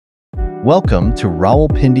Welcome to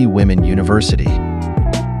Rawalpindi Women University.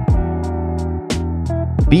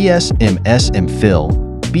 BS MS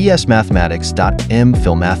MPhil, BS Mathematics.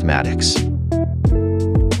 MPhil Mathematics.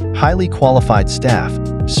 Highly qualified staff,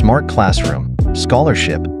 smart classroom,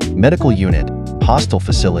 scholarship, medical unit, hostel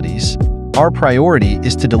facilities. Our priority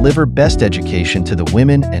is to deliver best education to the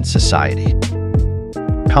women and society.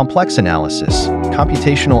 Complex analysis,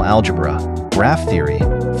 computational algebra, graph theory,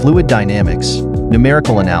 fluid dynamics,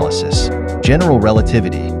 numerical analysis, general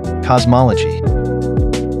relativity, cosmology.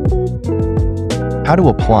 How to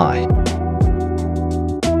apply?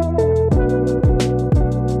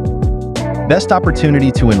 Best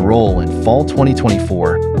opportunity to enroll in Fall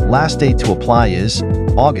 2024. Last date to apply is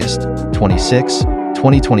August 26,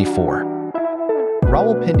 2024.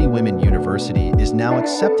 Rawalpindi Women University is now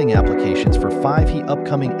accepting applications for 5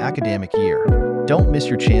 upcoming academic year. Don't miss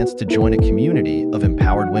your chance to join a community of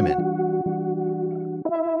empowered women.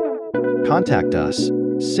 Contact us,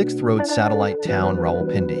 6th Road Satellite Town,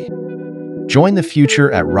 Rawalpindi. Join the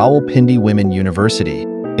future at Rawalpindi Women University.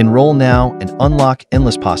 Enroll now and unlock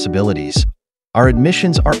endless possibilities. Our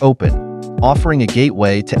admissions are open, offering a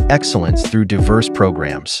gateway to excellence through diverse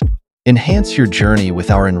programs. Enhance your journey with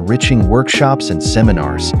our enriching workshops and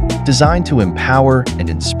seminars designed to empower and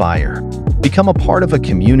inspire. Become a part of a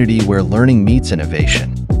community where learning meets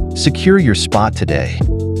innovation. Secure your spot today.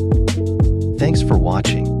 Thanks for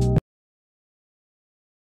watching.